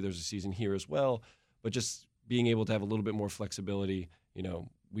 Obviously there's a season here as well, but just being able to have a little bit more flexibility.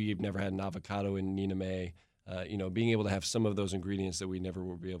 We've never had an avocado in Nina May. Being able to have some of those ingredients that we never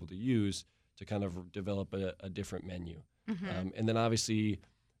will be able to use to kind of develop a different menu. And then obviously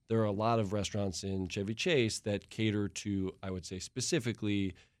there are a lot of restaurants in Chevy Chase that cater to, I would say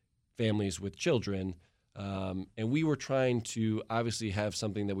specifically, families with children. And we were trying to obviously have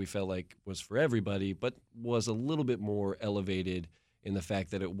something that we felt like was for everybody, but was a little bit more elevated in the fact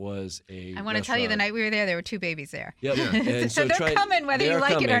that it was a I want to tell you, the night we were there were 2 babies there. Yep. And so they're coming whether you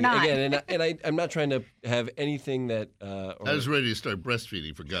like it or not. Again, I'm not trying to have anything that... I was ready to start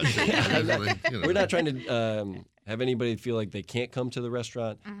breastfeeding, for God's sake. We're not trying to have anybody feel like they can't come to the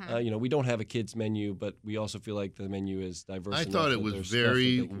restaurant. We don't have a kids menu, but we also feel like the menu is diverse. I thought it was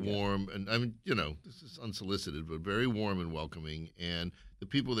very warm, and I mean, this is unsolicited, but very warm and welcoming. And the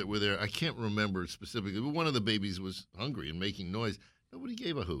people that were there, I can't remember specifically, but one of the babies was hungry and making noise. Nobody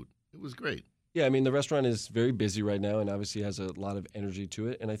gave a hoot. It was great. Yeah, I mean, the restaurant is very busy right now and obviously has a lot of energy to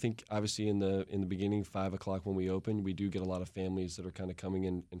it. And I think obviously in the beginning, 5 o'clock when we open, we do get a lot of families that are kind of coming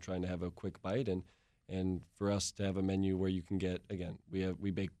in and trying to have a quick bite. And for us to have a menu where you can get, again,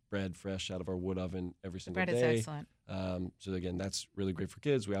 we bake bread fresh out of our wood oven every single day. Bread is excellent. So again, that's really great for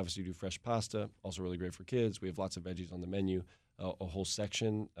kids. We obviously do fresh pasta, also really great for kids. We have lots of veggies on the menu, a whole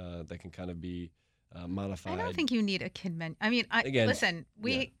section that can kind of be modified. I don't think you need a kid menu. I mean, listen,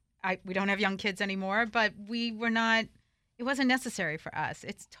 we don't have young kids anymore, but we were not. It wasn't necessary for us.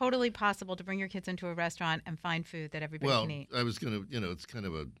 It's totally possible to bring your kids into a restaurant and find food that everybody can eat. I was gonna, it's kind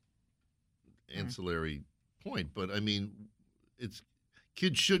of a ancillary point, but I mean,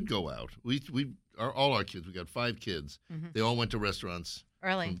 kids should go out. All our kids. We got 5 kids. They all went to restaurants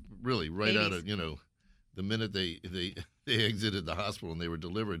early. Really, right out of the minute they exited the hospital and they were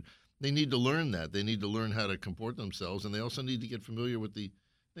delivered. They need to learn that. They need to learn how to comport themselves, and they also need to get familiar with the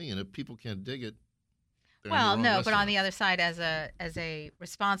thing. And if people can't dig it, well, no. But on the other side, as a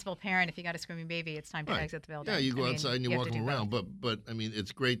responsible parent, if you got a screaming baby, it's time to exit the building. Yeah, you go outside and you walk them around. But I mean,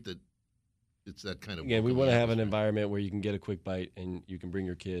 it's great that it's that kind of. Yeah, we want to have an environment where you can get a quick bite and you can bring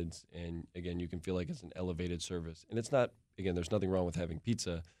your kids, and again, you can feel like it's an elevated service. And it's not. Again, there's nothing wrong with having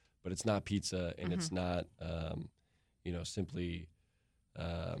pizza, but it's not pizza, and it's not, simply.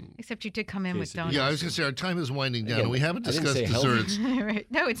 Except you did come in with donuts. Yeah, I was going to say our time is winding down. Again, we haven't discussed desserts. Right.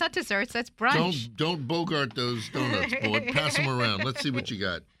 No, it's not desserts. That's brunch. Don't bogart those donuts, boy. Pass them around. Let's see what you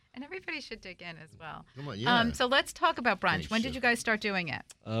got. And everybody should dig in as well. Come on, yeah. So let's talk about brunch. When did you guys start doing it?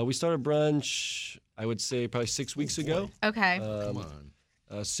 We started brunch, I would say, probably 6 weeks ago. Okay. Come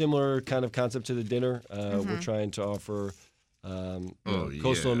on. Similar kind of concept to the dinner. We're trying to offer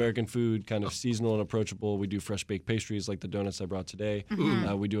coastal American food, kind of seasonal and approachable. We do fresh baked pastries like the donuts I brought today.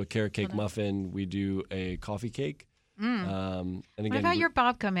 We do a carrot cake muffin. We do a coffee cake. And again, what about your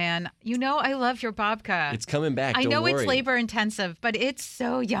babka, man? I love your babka. It's coming back. I know worry. It's labor intensive, but it's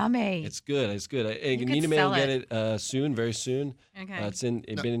so yummy. It's good. Nina May will get it soon, very soon. Okay.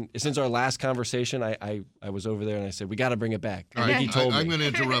 Since our last conversation. I was over there and I said we got to bring it back. All right. Nikki told me. I'm going to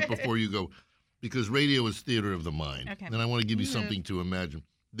interrupt before you go. Because radio is theater of the mind. Okay. And I want to give you something to imagine.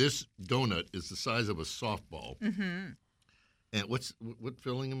 This donut is the size of a softball. And what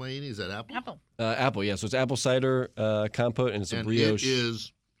filling am I eating? Is that apple? Apple, yeah. So it's apple cider compote, and it's a brioche. It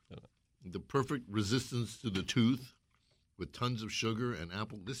is the perfect resistance to the tooth with tons of sugar and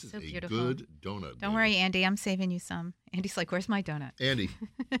apple. This is So a beautiful. good donut. Don't baby. worry, Andy. I'm saving you some. Andy's like, where's my donut? Andy,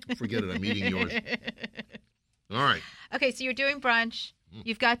 forget it. I'm eating yours. All right. Okay, so you're doing brunch.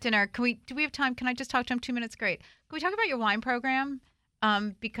 You've got dinner. Do we have time? Can I just talk to him 2 minutes? Great. Can we talk about your wine program?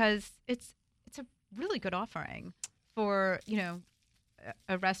 Because it's a really good offering for,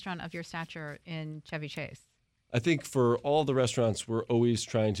 a restaurant of your stature in Chevy Chase. I think for all the restaurants, we're always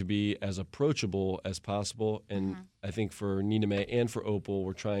trying to be as approachable as possible. And I think for Nina May and for Opal,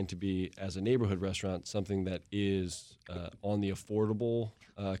 we're trying to be, as a neighborhood restaurant, something that is on the affordable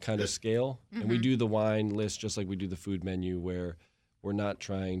kind of scale. And we do the wine list just like we do the food menu, where we're not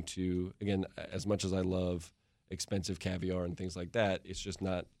trying to, again, as much as I love expensive caviar and things like that, it's just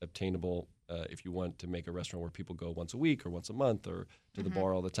not obtainable if you want to make a restaurant where people go once a week or once a month or to the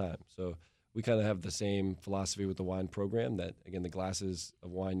bar all the time. So we kind of have the same philosophy with the wine program that, again, the glasses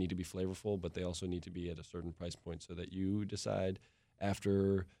of wine need to be flavorful, but they also need to be at a certain price point so that you decide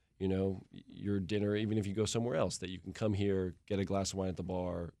after, your dinner, even if you go somewhere else, that you can come here, get a glass of wine at the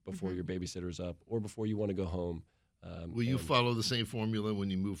bar before your babysitter's up or before you want to go home. Will you follow the same formula when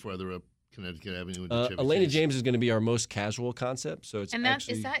you move farther up Connecticut Avenue into Chevy Elena Chase? James is going to be our most casual concept. So it's And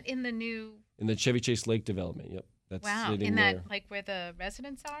actually is that in the new? in the Chevy Chase Lake development. Yep. That's Wow, sitting in there. that like where the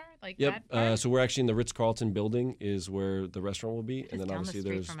residents are, like Yep. that part? So we're actually in the Ritz-Carlton building is where the restaurant will be. Just And then down the obviously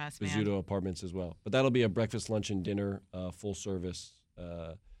street there's from us, man. Bizzuto Apartments as well. But that'll be a breakfast, lunch, and dinner full service.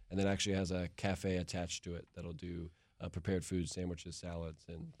 And then actually has a cafe attached to it that'll do prepared foods, sandwiches, salads,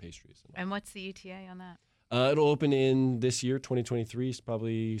 and pastries. And what's the ETA on that? It'll open in this year, 2023,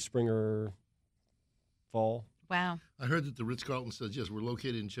 probably spring or fall. Wow. I heard that the Ritz-Carlton says, yes, we're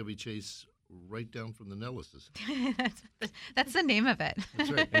located in Chevy Chase right down from the Nellises. That's the name of it.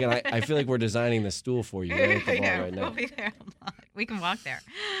 That's right. Again, I feel like we're designing the stool for you right at the bar Yeah, right now. we'll be there a lot. We can walk there.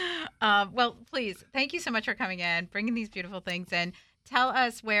 Well, please, thank you so much for coming in, bringing these beautiful things in. Tell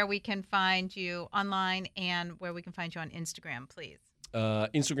us where we can find you online and where we can find you on Instagram, please.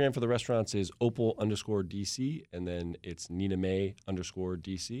 Instagram for the restaurants is opal_DC, and then it's Nina May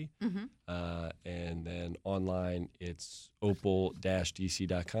 _DC. And then online, it's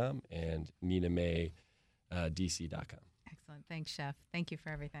opal-dc.com and ninamay-dc.com. Excellent. Thanks, Chef. Thank you for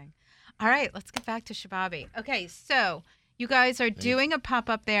everything. All right, let's get back to Shababi. Okay, so you guys are doing a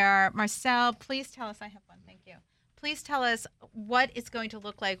pop-up there. Marcelle, please tell us. I have one. Thank you. Please tell us what it's going to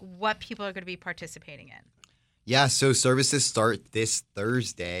look like, what people are going to be participating in. Yeah, so services start this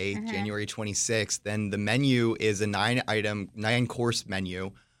Thursday, January 26th. Then the menu is a 9-course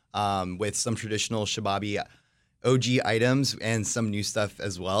menu with some traditional Shababi OG items and some new stuff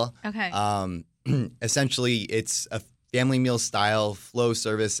as well. Okay. Essentially, it's a family meal style, flow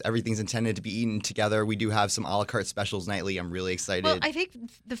service. Everything's intended to be eaten together. We do have some a la carte specials nightly. I'm really excited. Well, I think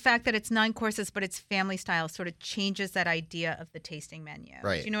the fact that it's 9 courses, but it's family style sort of changes that idea of the tasting menu.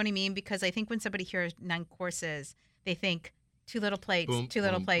 Right. Do you know what I mean? Because I think when somebody hears 9 courses, they think 2 little plates, Boom, 2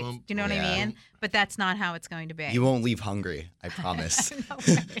 little boom, plates. boom. Do you know what I mean? But that's not how it's going to be. You won't leave hungry, I promise. No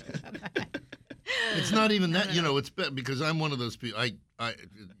way about that. It's not even that, it's because I'm one of those people. It's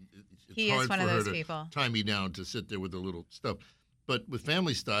He is hard one for of her those to people. tie me down to sit there with the little stuff. But with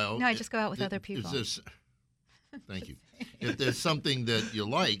family style, No, I just go out with other people. Thank you. If there's something that you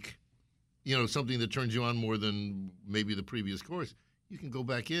like, something that turns you on more than maybe the previous course, you can go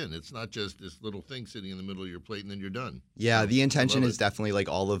back in. It's not just this little thing sitting in the middle of your plate and then you're done. Yeah, the intention love is it. definitely like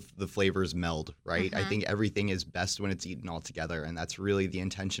all of the flavors meld, right? I think everything is best when it's eaten all together, and that's really the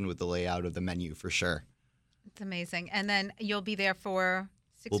intention with the layout of the menu for sure. It's amazing. And then you'll be there for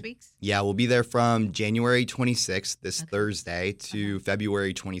 6 weeks? Yeah, we'll be there from January 26th, this Thursday, to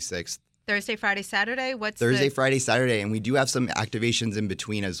February 26th. Thursday, Friday, Saturday? What's Thursday, the... Friday, Saturday, and we do have some activations in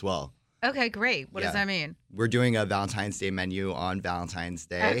between as well. Okay, great. What does Yeah. that mean? We're doing a Valentine's Day menu on Valentine's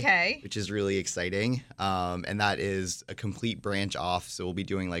Day, Okay. which is really exciting. And that is a complete branch off. So we'll be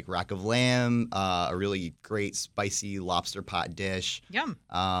doing like rack of lamb, a really great spicy lobster pot dish, Yum.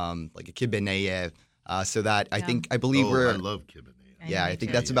 like a kibbeneye. So that I Yum. believe I we're love kibbeneye. yeah, I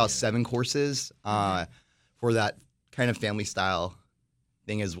think that's about 7 courses for that kind of family style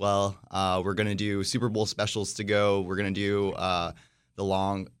thing as well. We're going to do Super Bowl specials to go. We're going to do the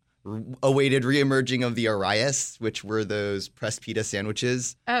long awaited reemerging of the Arias, which were those pressed pita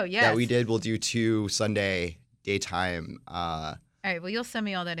sandwiches Oh, yes. that we did. We'll do 2 Sunday daytime. All right. Well, you'll send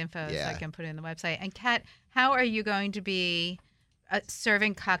me all that info so I Yeah. can put it in the website. And Kat, how are you going to be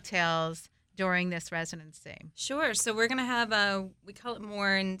serving cocktails during this residency? Sure. So we're going to have we call it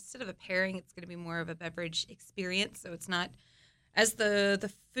more, instead of a pairing, it's going to be more of a beverage experience. So it's not, as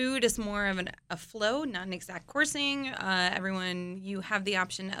the food is more of a flow, not an exact coursing. You have the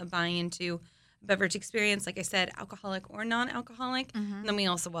option of buying into beverage experience. Like I said, alcoholic or non-alcoholic. And then we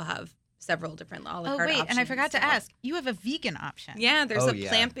also will have several different a la carte options. And I forgot to ask, you have a vegan option. Yeah, there's a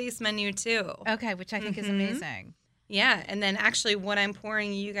plant-based menu too. Okay, which I think is amazing. Yeah, and then actually what I'm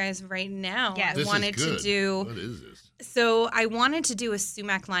pouring you guys right now, Yes. This wanted is good. to do. What is this? So I wanted to do a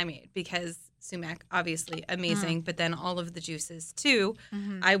sumac limeade because sumac, obviously amazing, but then all of the juices too.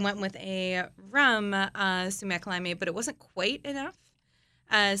 I went with a rum sumac limeade, but it wasn't quite enough.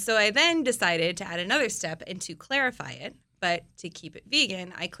 So I then decided to add another step and to clarify it, but to keep it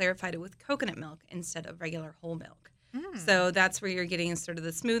vegan, I clarified it with coconut milk instead of regular whole milk. So that's where you're getting sort of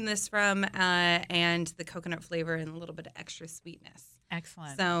the smoothness from and the coconut flavor and a little bit of extra sweetness.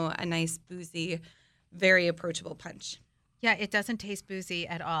 Excellent. So a nice boozy, very approachable punch. Yeah, it doesn't taste boozy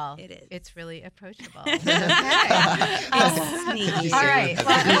at all. It is. It's really approachable. It's sneaky. All right.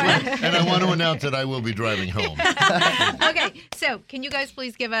 And I want to announce that I will be driving home. Okay, so can you guys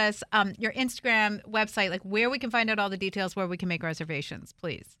please give us your Instagram website, like where we can find out all the details, where we can make reservations,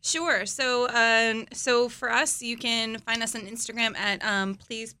 please? Sure. So for us, you can find us on Instagram at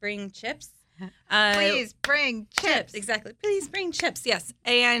Please Bring Chips. Please bring chips. Exactly. Please bring chips. Yes.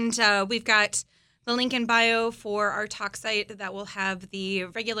 And we've got the link in bio for our talk site that will have the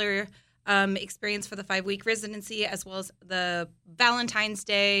regular experience for the 5-week residency as well as the Valentine's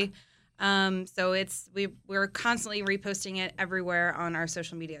Day. So we're constantly reposting it everywhere on our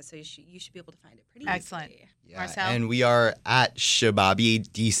social media. So you should be able to find it pretty Excellent. easily. Yeah, Marcelle? and we are at Shababi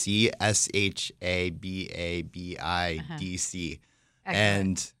DC, SHABABIDC.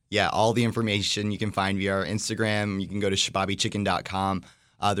 And yeah, all the information you can find via our Instagram. You can go to shababichicken.com.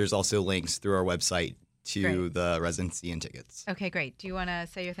 There's also links through our website to the residency and tickets. Okay, great. Do you want to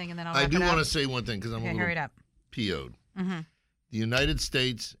say your thing and then I'll I wrap do it up? want to say one thing because I'm a hurry it little up. PO'd. The United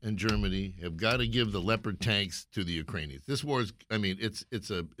States and Germany have got to give the Leopard tanks to the Ukrainians. This war is, I mean, it's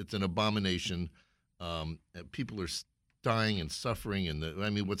an abomination. People are dying and suffering, and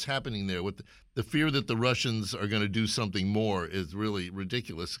what's happening there with the fear that the Russians are going to do something more is really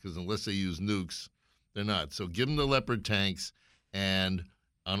ridiculous because unless they use nukes, they're not. So give them the Leopard tanks, and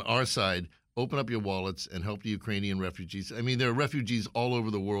on our side, open up your wallets and help the Ukrainian refugees. I mean, there are refugees all over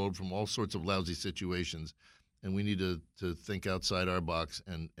the world from all sorts of lousy situations, and we need to think outside our box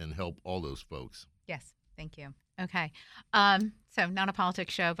and help all those folks. Yes, thank you. Okay. So not a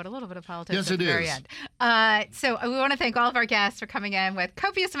politics show, but a little bit of politics Yes, at the it very is. end. So we want to thank all of our guests for coming in with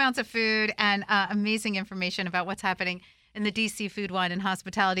copious amounts of food and amazing information about what's happening in the DC food, wine, and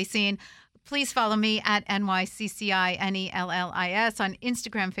hospitality scene. Please follow me at NYCCINELLIS on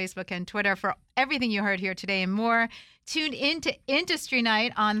Instagram, Facebook, and Twitter for everything you heard here today and more. Tune in to Industry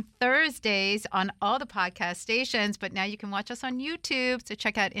Night on Thursdays on all the podcast stations, but now you can watch us on YouTube. So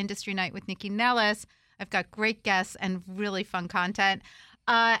check out Industry Night with Nycci Nellis. I've got great guests and really fun content.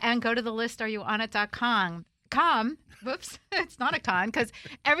 And go to the listareyounit.com. Whoops, it's not a con, because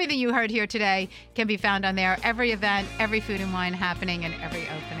everything you heard here today can be found on there. Every event, every food and wine happening, and every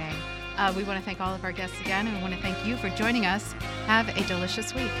opening. We want to thank all of our guests again, and we want to thank you for joining us. Have a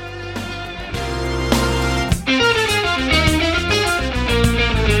delicious week.